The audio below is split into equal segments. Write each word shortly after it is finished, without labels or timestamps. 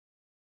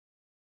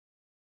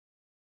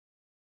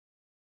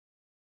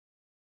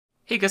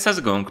Hey guys, how's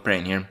it going?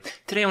 Kripparrian here.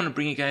 Today I want to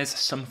bring you guys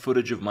some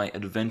footage of my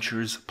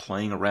adventures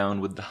playing around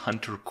with the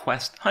Hunter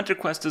Quest. Hunter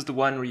Quest is the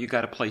one where you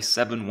gotta play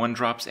 7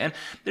 1-drops, and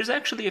there's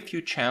actually a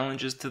few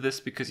challenges to this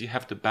because you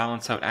have to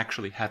balance out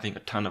actually having a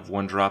ton of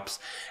 1-drops,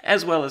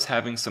 as well as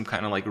having some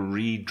kind of like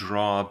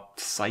redraw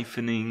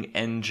siphoning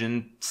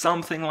engine,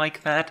 something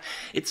like that.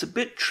 It's a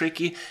bit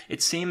tricky.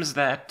 It seems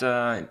that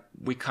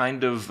we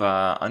kind of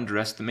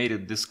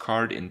underestimated this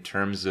card in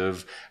terms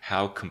of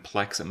how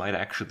complex it might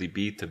actually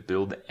be to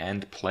build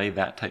and play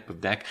that type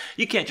of deck.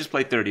 You can't just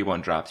play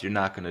 31 drops. You're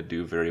not going to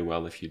do very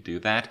well if you do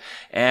that.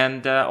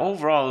 And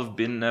overall, I've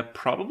been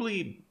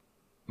probably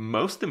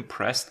most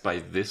impressed by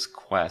this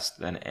quest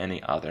than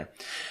any other.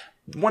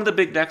 One of the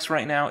big decks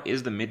right now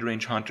is the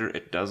mid-range hunter.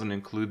 It doesn't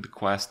include the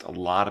quest. A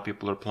lot of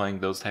people are playing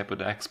those type of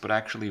decks, but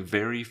actually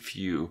very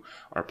few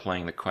are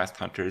playing the quest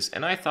hunters.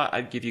 And I thought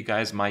I'd give you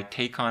guys my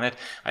take on it.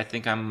 I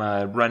think I'm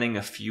running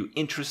a few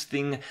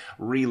interesting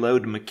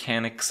reload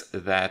mechanics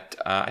that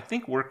I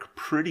think work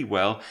pretty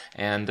well.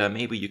 And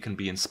maybe you can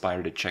be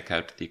inspired to check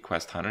out the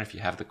quest hunter if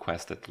you have the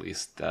quest at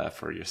least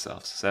for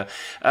yourselves. So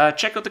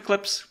check out the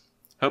clips.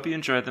 Hope you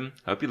enjoyed them.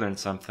 Hope you learned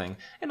something.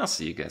 And I'll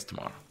see you guys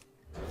tomorrow.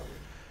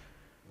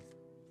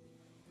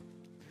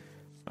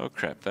 Oh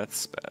crap,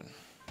 that's bad.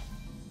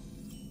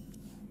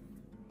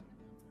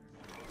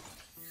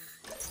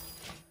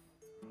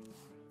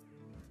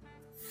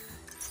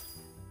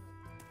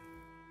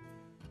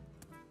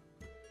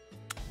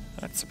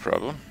 That's a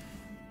problem.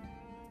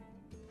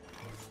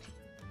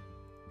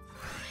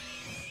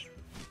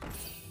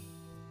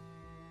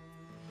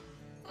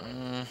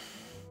 I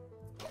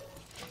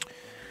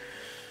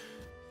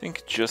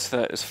think just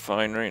that is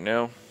fine right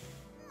now.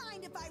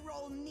 Mind if I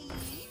roll need?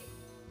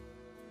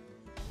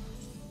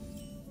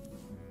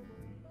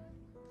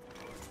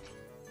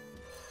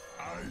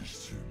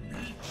 Nice to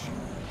meet you.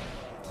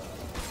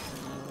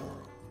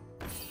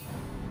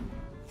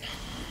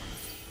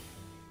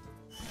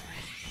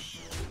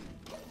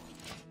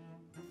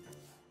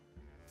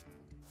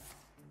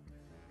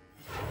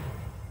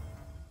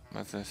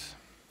 What's this?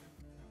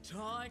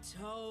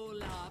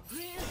 Tortola,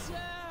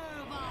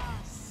 preserve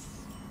us!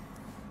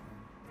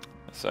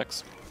 That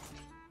sucks.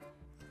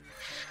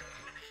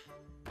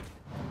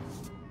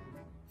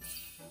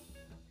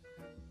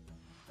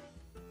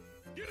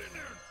 Get in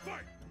there and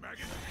fight,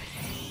 maggot!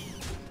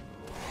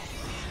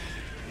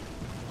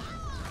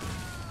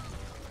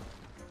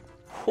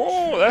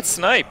 Whoa, that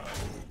snipe!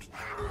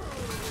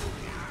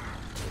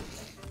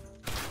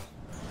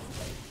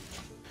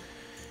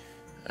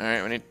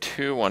 Alright, we need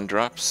 2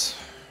 1-drops.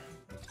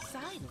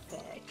 Side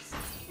effects?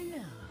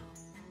 No.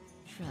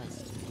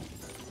 Trust me.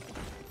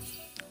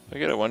 If I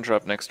get a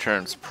 1-drop next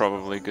turn, it's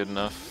probably good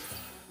enough.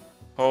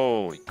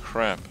 Holy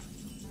crap.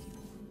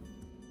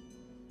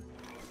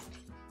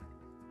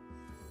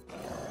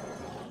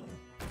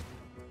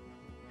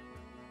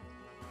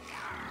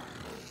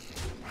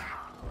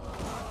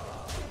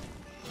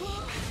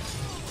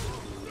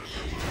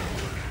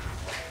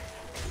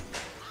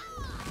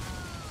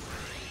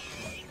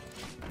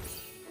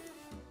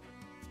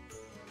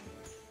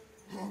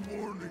 I'm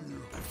warning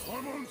you,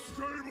 I'm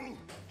unstable!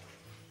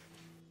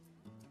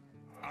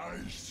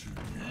 Nice to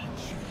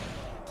meet you.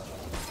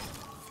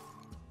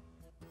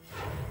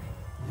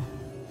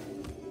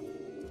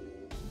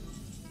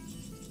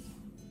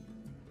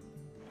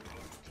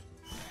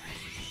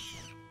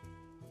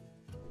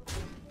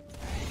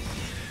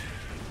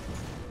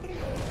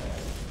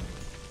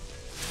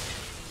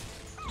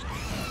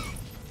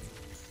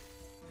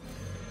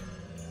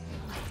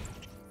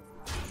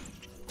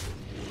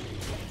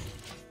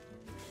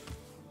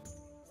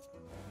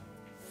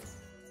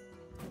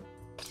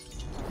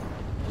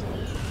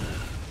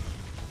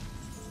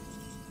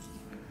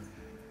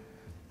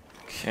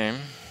 Okay.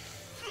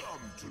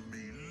 Come to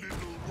me,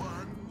 little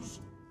ones.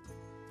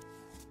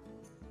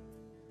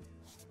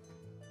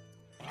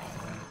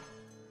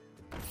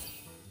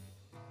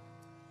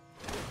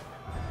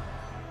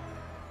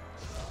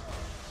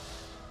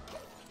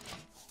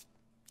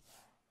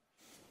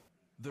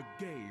 The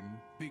game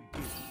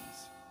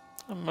begins.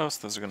 Most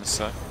of those are gonna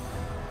suck.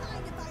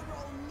 Mind if I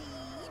roll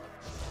need?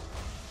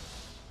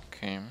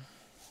 Okay.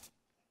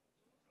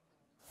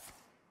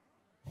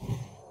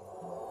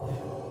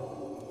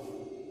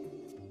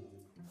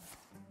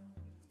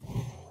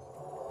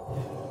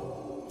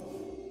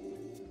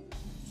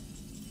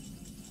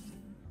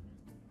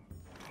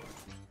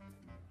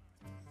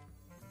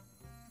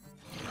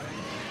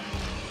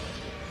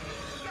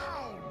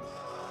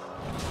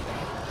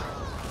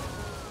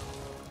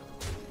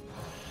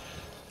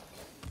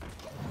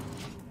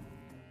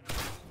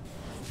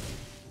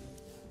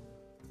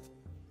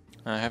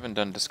 I haven't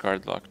done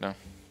discard lock now.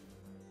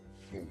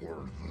 For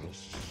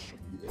this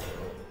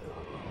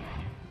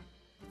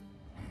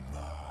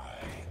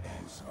mine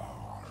is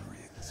our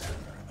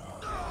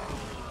eternal.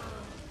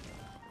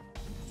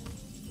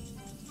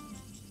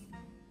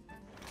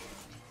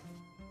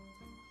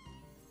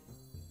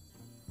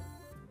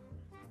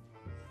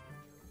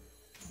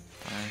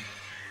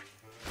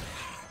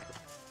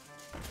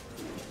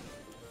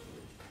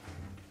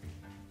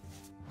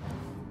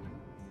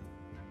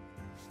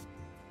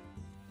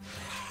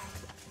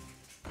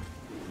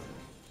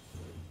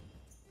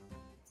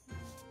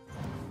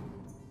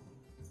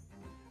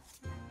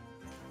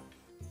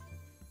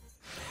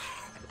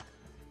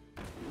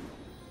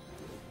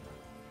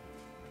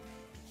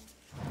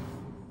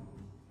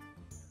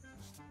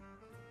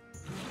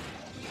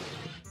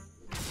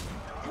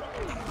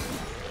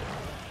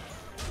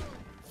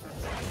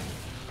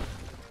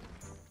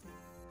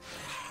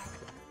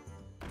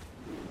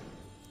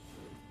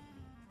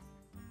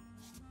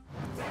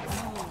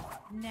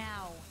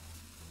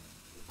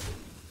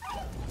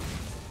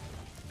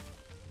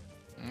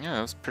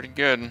 was pretty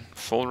good.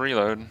 Full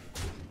reload.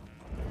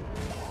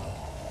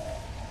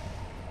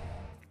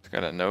 It's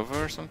got a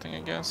Nova or something, I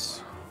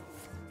guess.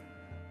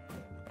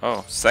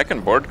 Oh,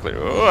 second board clear.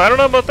 Oh, I don't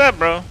know about that,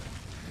 bro.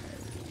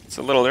 It's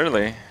a little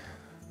early.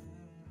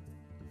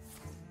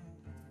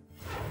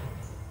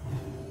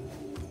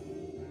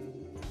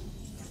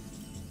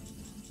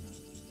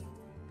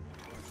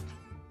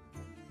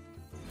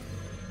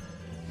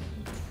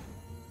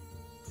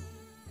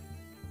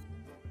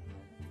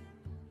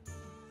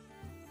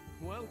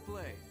 Well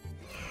played.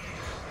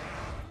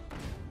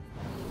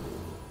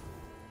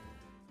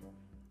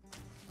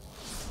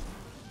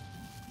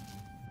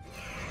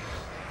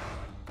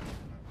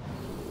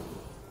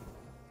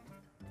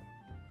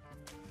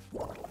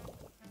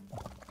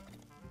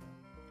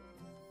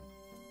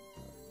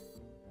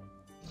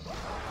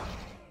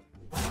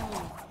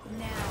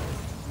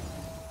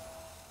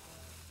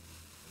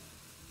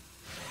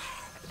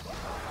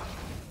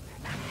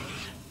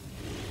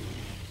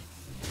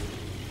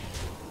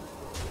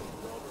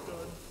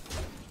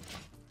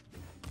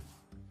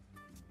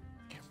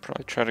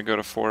 Probably try to go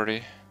to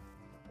 40.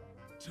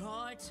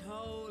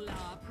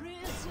 Tortola,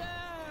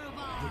 preserve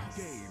The us!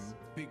 game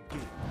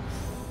begins.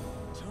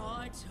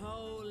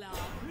 Tortola,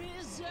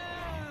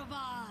 preserve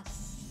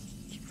us!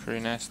 It's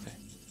pretty nasty.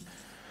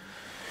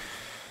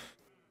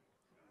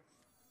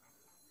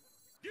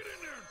 Get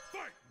in there and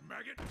fight,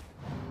 maggot!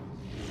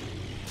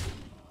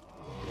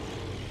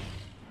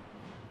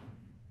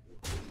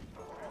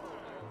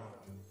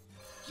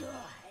 Join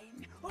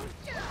or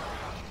die!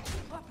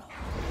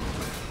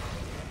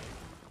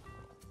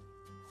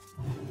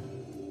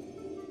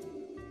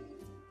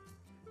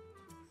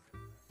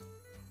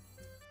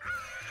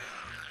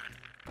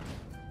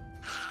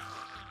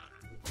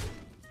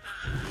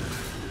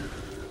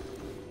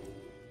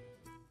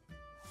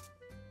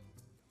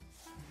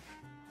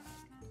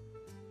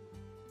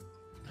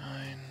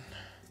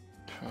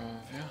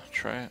 Yeah,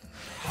 try it.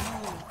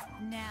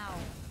 Now.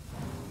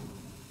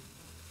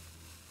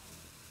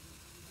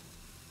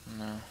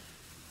 No.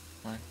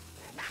 Why?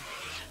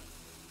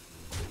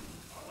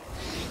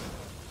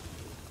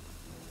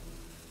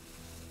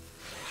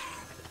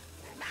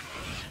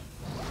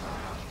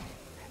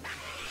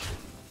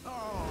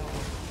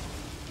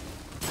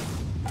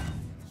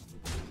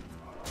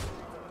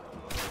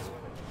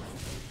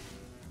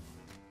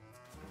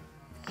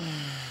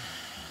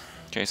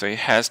 Okay, so he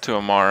has to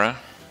Amara.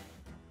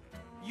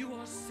 You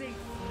are safe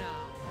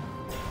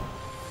now.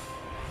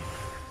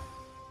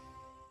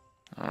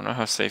 I don't know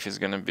how safe he's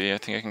gonna be. I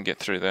think I can get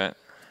through that.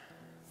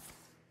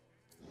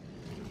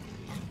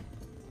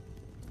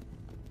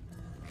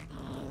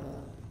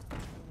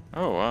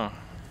 Oh wow.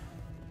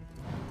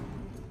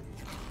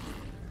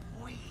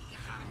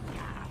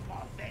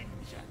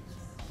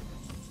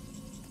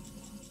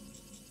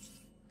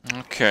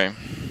 Okay.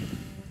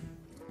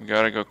 We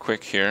gotta go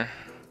quick here.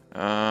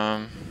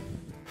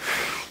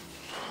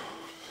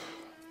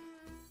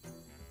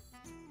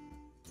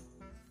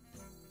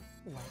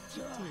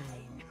 Join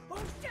or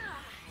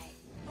die!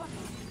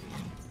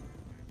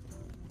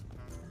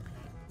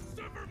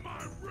 Suffer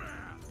my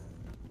wrath!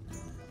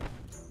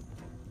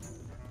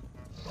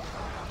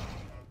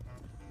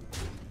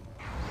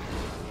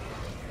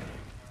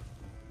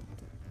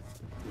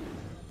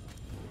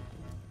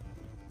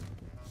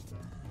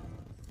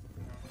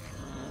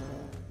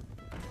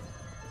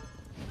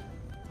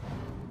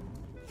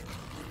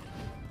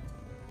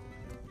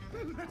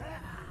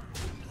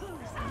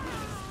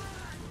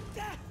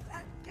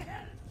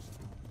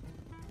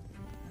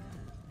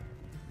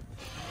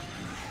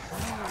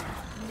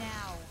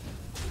 Now.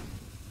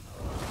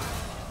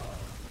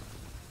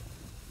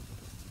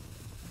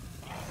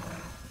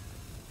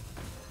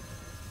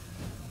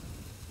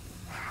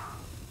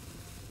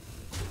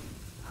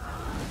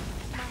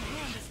 My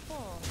hand is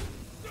full.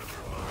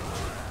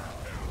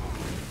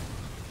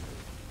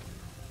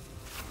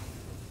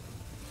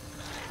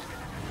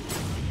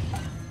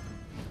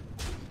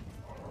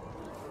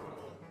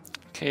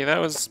 Okay, that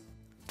was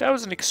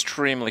an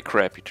extremely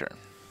crappy turn.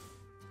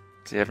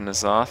 Does he have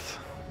Nazoth?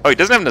 Oh, he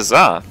doesn't have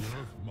Nazoth.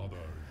 Mother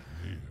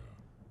here.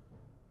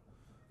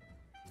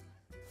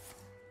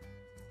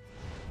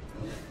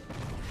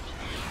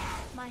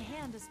 My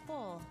hand is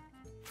full.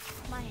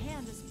 My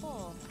hand is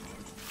full.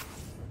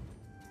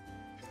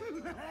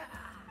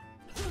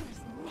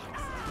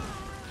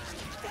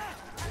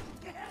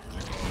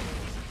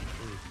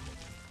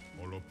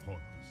 All upon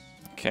us.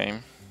 Okay.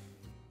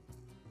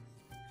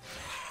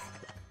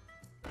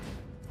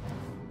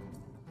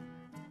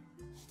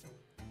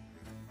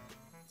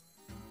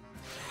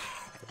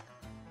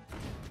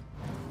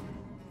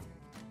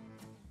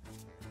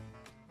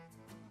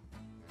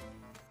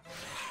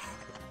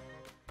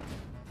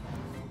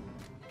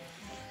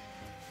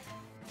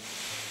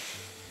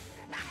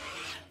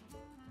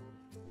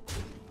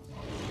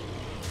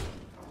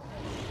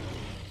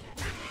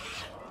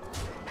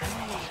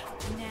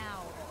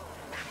 Now.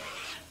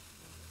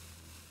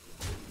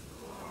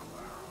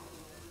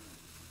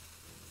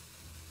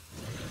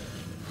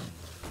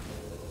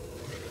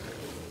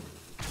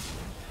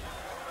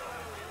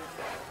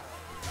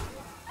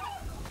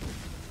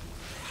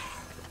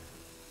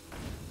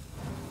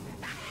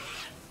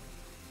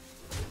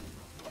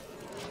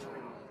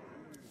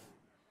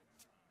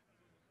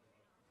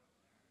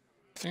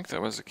 think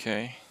that was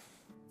okay.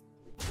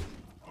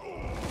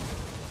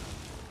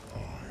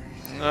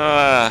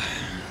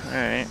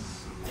 Alright.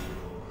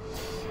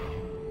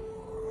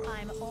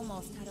 I'm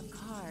almost out of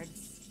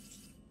cards.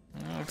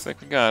 Looks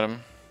like we got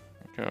him.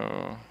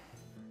 Go.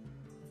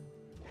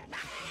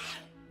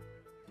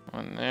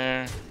 One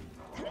there.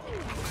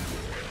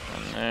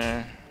 One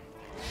there.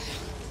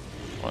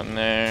 One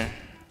there.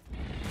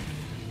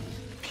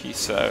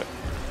 Peace out.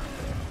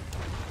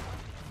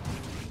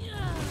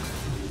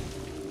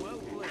 Well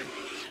played.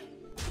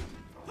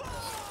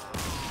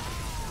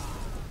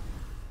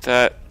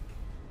 That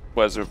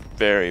was a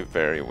very,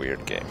 very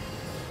weird game.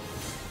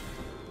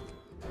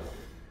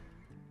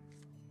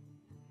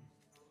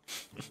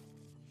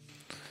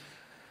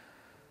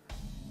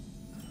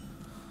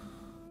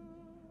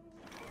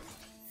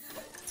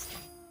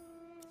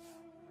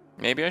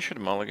 Maybe I should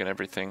mulligan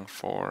everything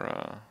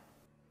for,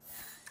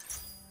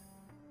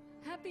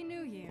 Happy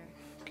New Year.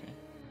 okay.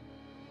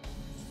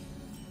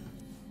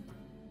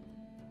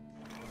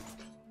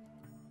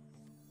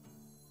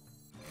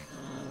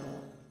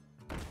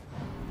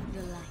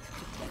 The life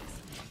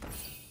protects me.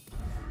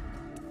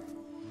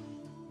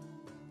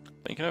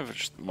 Thinking of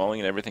just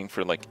mulligan everything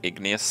for like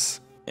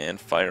Igneous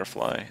and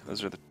Firefly.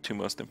 Those are the two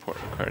most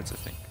important cards, I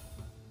think.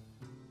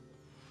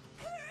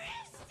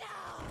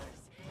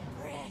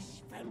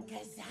 Fresh from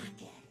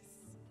Kazakis.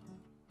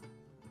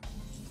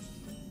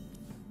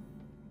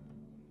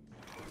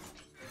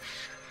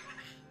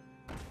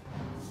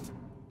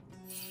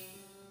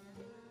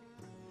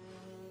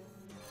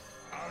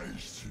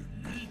 Nice to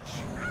meet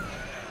you.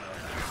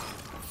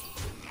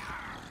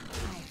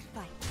 I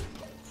fight.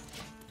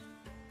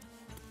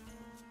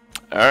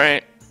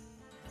 Alright.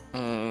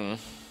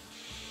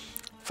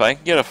 If I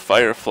can get a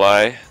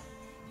Firefly,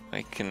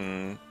 I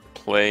can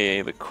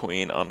play the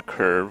Queen on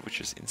curve, which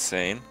is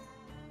insane.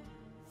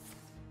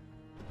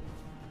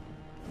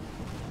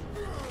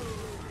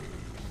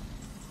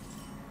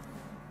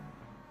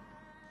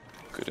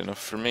 Good enough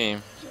for me.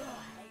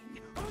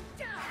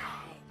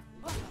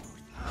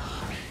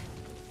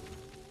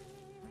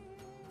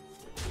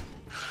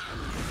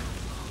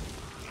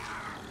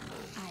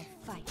 I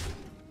fight.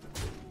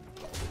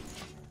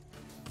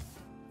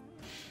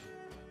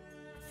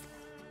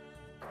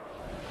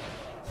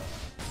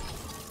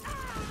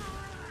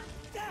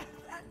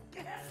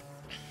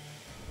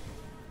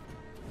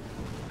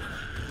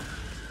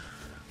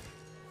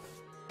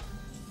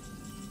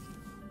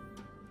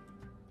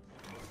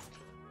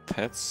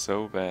 That's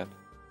so bad.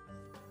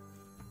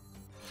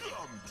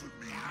 Come to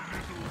me,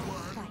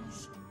 little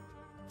ones.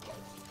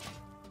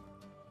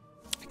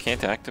 I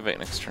can't activate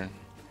next turn.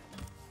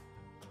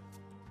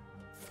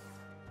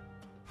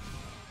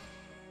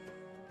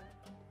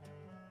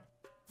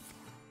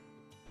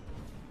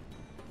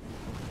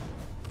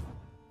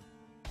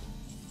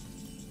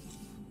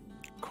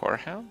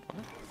 Corehound?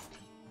 What?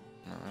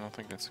 No, I don't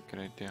think that's a good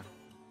idea.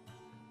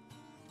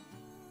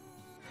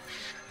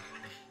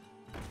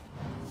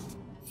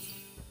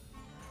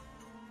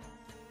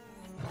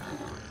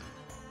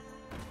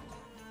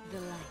 The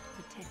light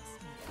protects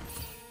me.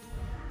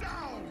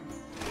 Down.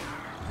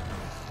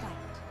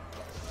 Fight.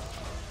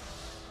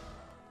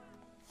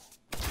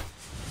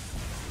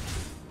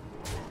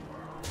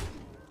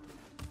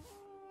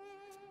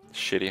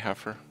 Shitty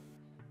Huffer.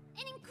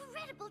 An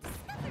incredible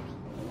discovery.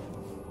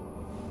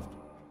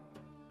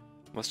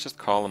 Let's just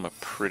call him a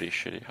pretty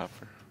shitty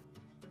Huffer.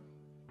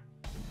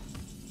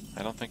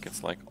 I don't think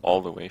it's like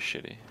all the way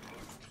shitty.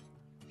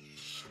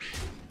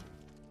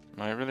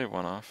 Am I really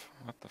one off?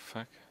 What the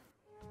fuck?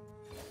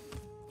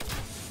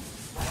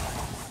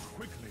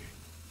 Quickly.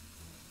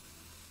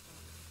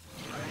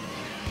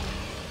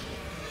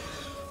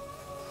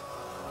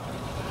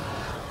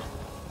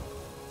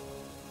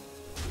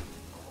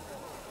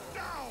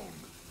 Down.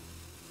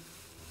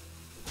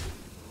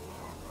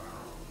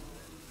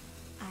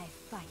 I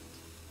fight.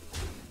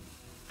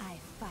 I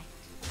fight.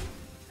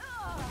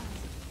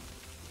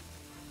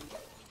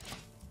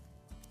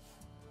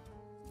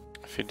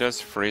 If he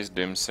does freeze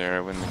Doomsayer, I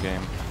win the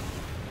game.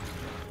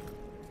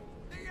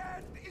 The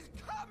end is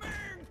coming.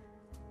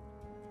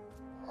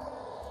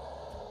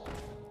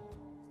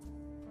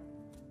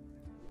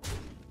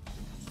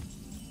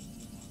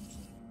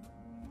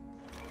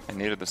 I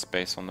needed the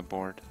space on the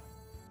board.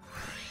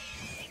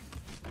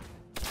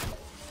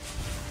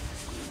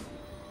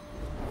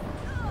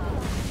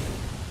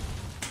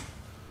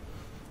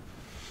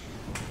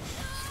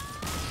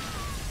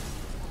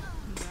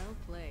 Well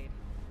played.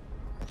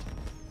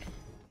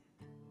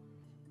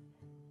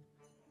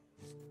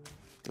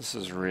 This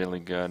is really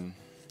good. I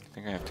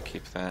think I have to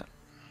keep that.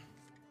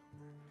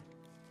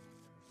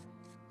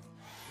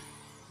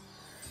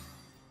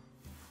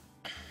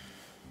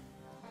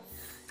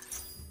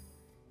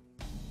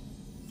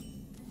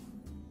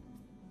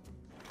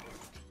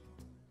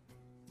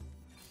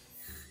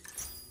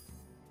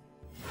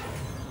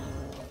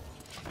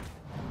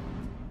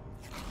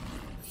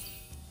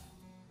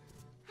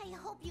 I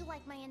hope you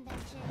like my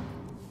invention.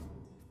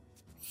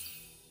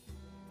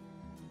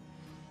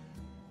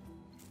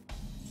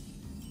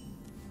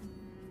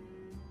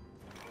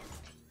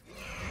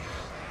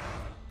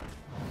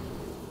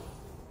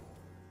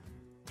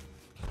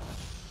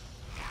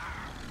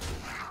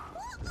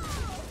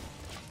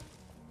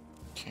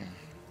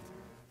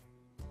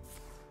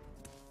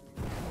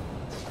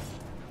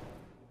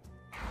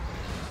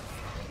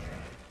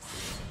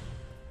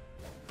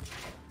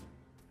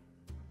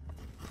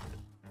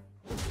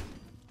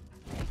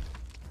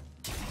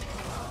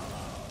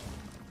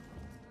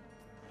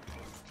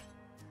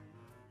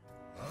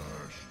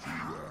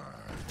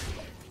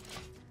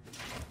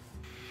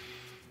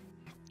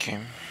 Okay.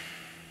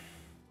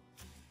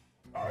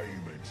 I'm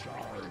in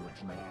charge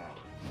now.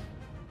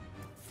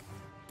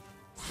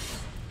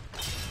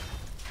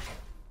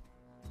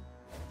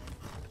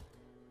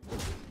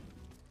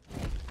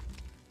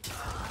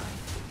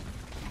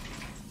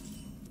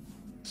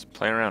 Just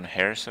play around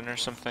Harrison or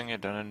something? I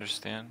don't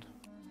understand.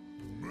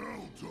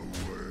 Melt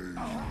away.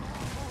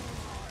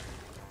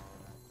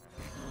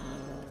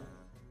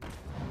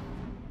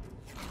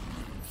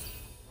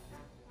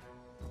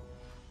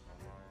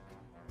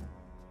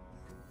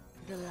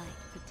 The light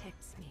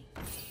protects me.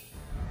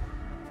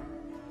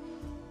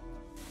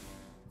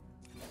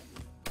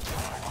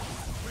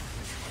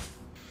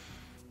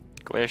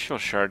 Glacial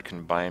Shard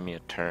can buy me a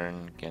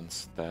turn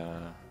against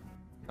an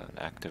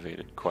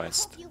activated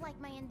quest. Hope you like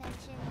my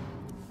invention.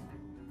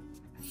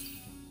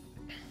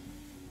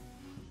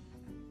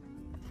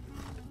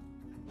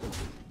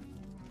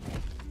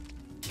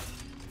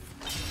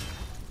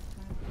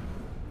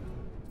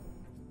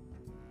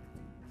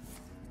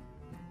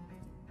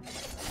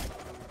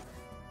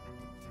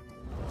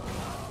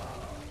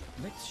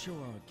 Let's show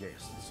our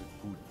guests a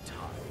good time.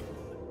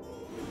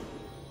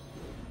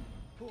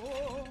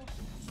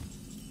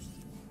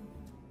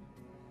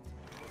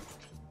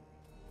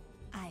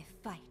 I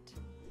fight.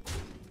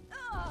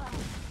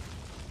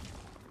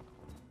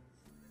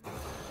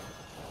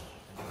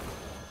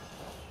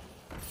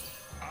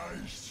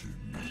 Nice to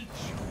meet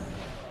you.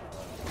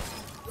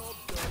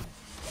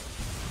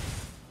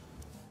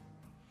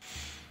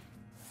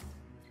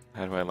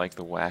 How do I like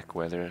the whack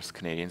weather as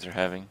Canadians are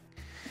having?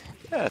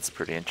 Yeah, that's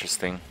pretty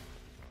interesting.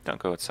 Don't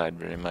go outside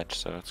very much,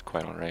 so it's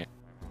quite alright.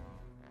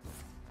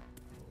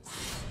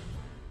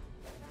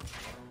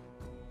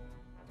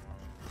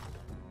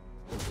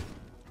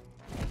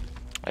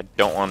 I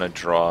don't want to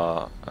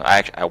draw...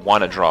 I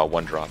want to draw a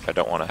 1-drop. I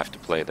don't want to have to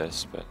play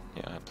this, but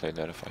yeah, I play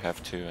that if I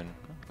have to, and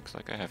looks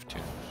like I have to.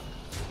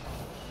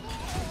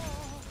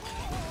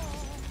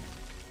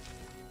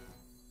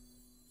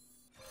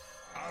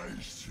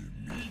 Nice to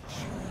meet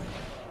you.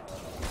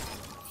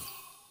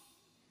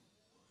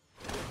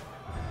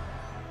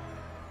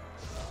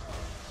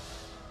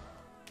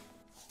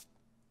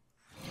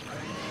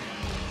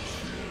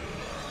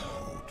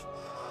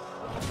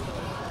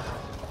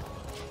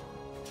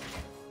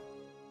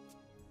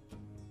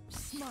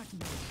 Smart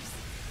moves.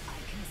 I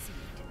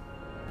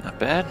concede. Not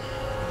bad.